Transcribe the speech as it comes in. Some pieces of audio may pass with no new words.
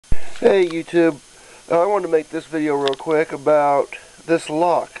Hey YouTube, I wanted to make this video real quick about this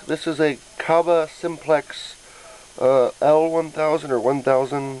lock. This is a Kaba Simplex L1000 or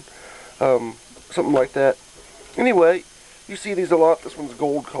 1000, something like that. Anyway, you see these a lot. This one's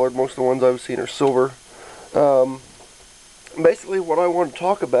gold colored. Most of the ones I've seen are silver. Basically what I want to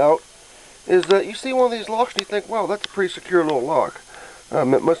talk about is that you see one of these locks and you think, wow, that's a pretty secure little lock.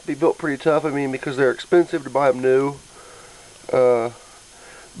 It must be built pretty tough, because they're expensive to buy them new.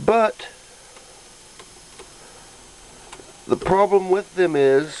 But the problem with them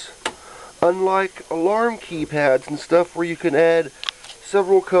is, unlike alarm keypads and stuff where you can add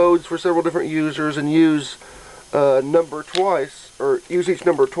several codes for several different users and use number twice, or use each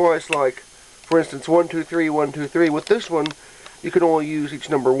number twice, like for instance 123 123, with this one you can only use each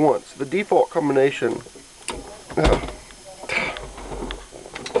number once. The default combination,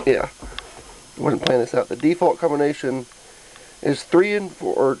 yeah, I wasn't planning this out. The default combination is 3 and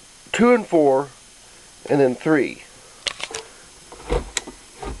 4, or 2 and 4, and then 3.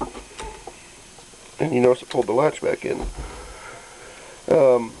 And you notice it pulled the latch back in.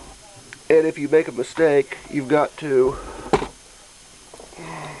 And if you make a mistake, you've got to,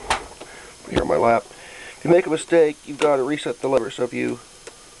 here on my lap, if you make a mistake, you've got to reset the lever. So if you,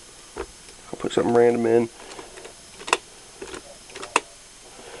 I'll put something random in,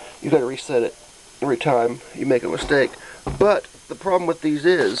 you've got to reset it every time you make a mistake. But the problem with these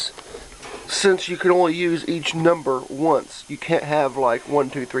is, since you can only use each number once, you can't have like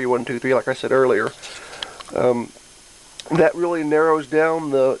 123 123 like I said earlier. That really narrows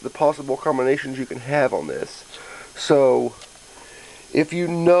down the possible combinations you can have on this. So if you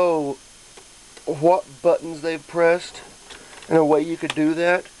know what buttons they've pressed, and a way you could do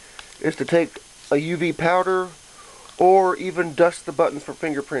that is to take a UV powder or even dust the buttons for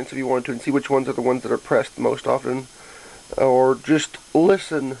fingerprints if you wanted to, and see which ones are the ones that are pressed most often, or just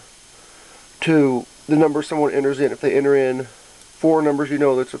listen to the number someone enters in. If they enter in 4 numbers, you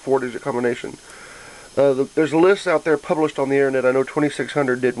know that's a 4-digit combination. There's lists out there published on the internet. I know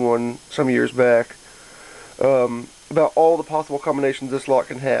 2600 did one some years back, about all the possible combinations this lock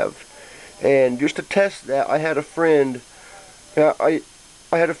can have. And just to test that, I had a friend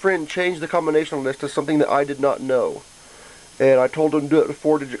change the combination list to something that I did not know, and I told him to do it with a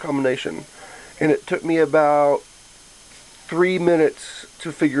 4-digit combination, and it took me about 3 minutes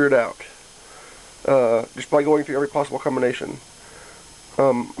to figure it out. Just by going through every possible combination.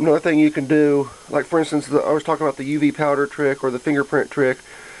 Another thing you can do, like for instance, I was talking about the UV powder trick or the fingerprint trick.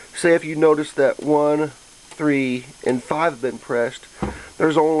 Say if you notice that 1, 3, and 5 have been pressed,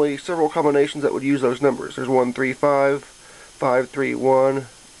 there's only several combinations that would use those numbers. There's 1 3 5, 5 3 1,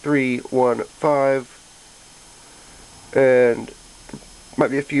 3 1 5, and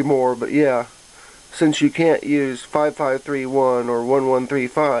might be a few more, but yeah, since you can't use 5 5 3 1 or 1 1 3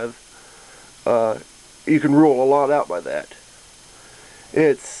 5, you can rule a lot out by that.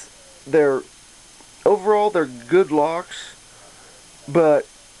 Overall they're good locks, but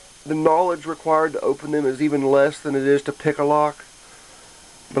the knowledge required to open them is even less than it is to pick a lock.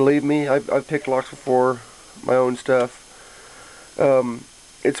 Believe me, I've picked locks before, my own stuff.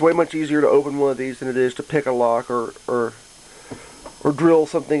 It's way much easier to open one of these than it is to pick a lock or drill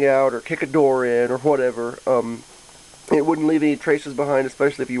something out or kick a door in or whatever. It wouldn't leave any traces behind,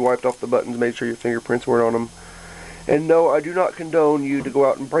 especially if you wiped off the buttons, made sure your fingerprints weren't on them. And no, I do not condone you to go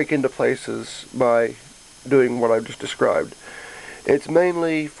out and break into places by doing what I've just described. It's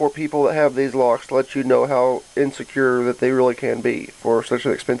mainly for people that have these locks to let you know how insecure that they really can be for such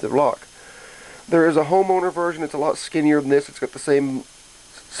an expensive lock. There is a homeowner version. It's a lot skinnier than this. It's got the same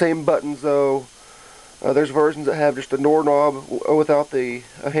buttons though. There's versions that have just a doorknob without a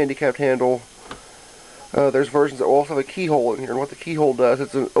handicapped handle. There's versions that will also have a keyhole in here, and what the keyhole does,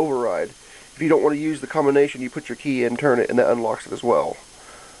 it's an override. If you don't want to use the combination, you put your key in, turn it, and that unlocks it as well.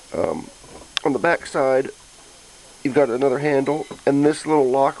 On the back side, you've got another handle, and this little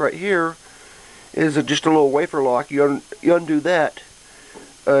lock right here is just a little wafer lock. You undo that,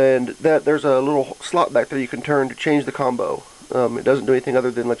 and there's a little slot back there you can turn to change the combo. It doesn't do anything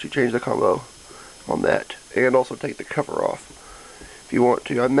other than let you change the combo on that, and also take the cover off if you want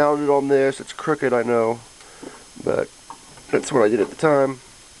to. I mounted on this. It's crooked, I know, but that's what I did at the time.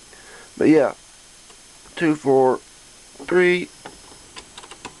 But yeah, 2 4 3.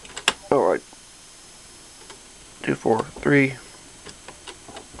 Alright, 2 4 3.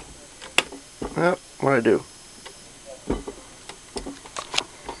 What'd I do?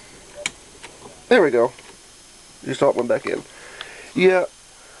 There we go. Just thought one back in. Yeah,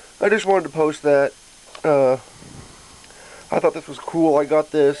 I just wanted to post that. I thought this was cool. I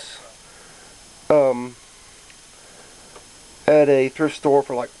got this at a thrift store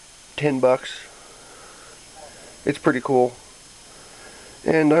for like $10. It's pretty cool.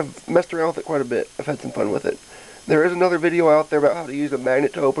 And I've messed around with it quite a bit. I've had some fun with it. There is another video out there about how to use a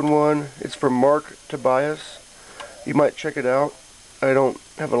magnet to open one. It's from Mark Tobias. You might check it out. I don't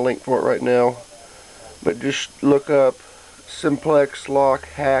have a link for it right now. But just look up Simplex lock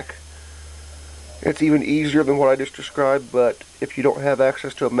hack. It's even easier than what I just described, but if you don't have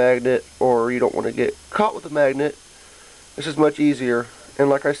access to a magnet or you don't want to get caught with a magnet, this is much easier. And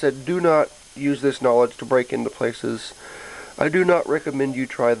like I said, do not use this knowledge to break into places. I do not recommend you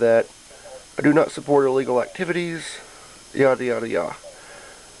try that. I do not support illegal activities, yada yada yada.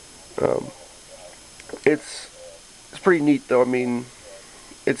 It's pretty neat though. I mean,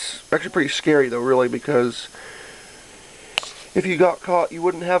 it's actually pretty scary though, really, because if you got caught, you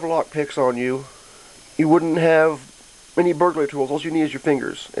wouldn't have lockpicks on you. You wouldn't have any burglary tools. All you need is your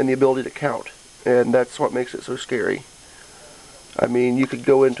fingers and the ability to count. And that's what makes it so scary. I mean, you could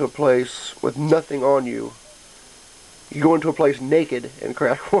go into a place with nothing on you. You could go into a place naked and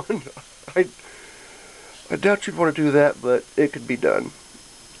crack one. I doubt you'd want to do that, but it could be done.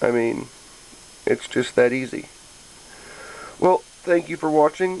 I mean, it's just that easy. Well, thank you for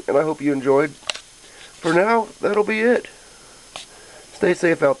watching, and I hope you enjoyed. For now, that'll be it. Stay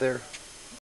safe out there.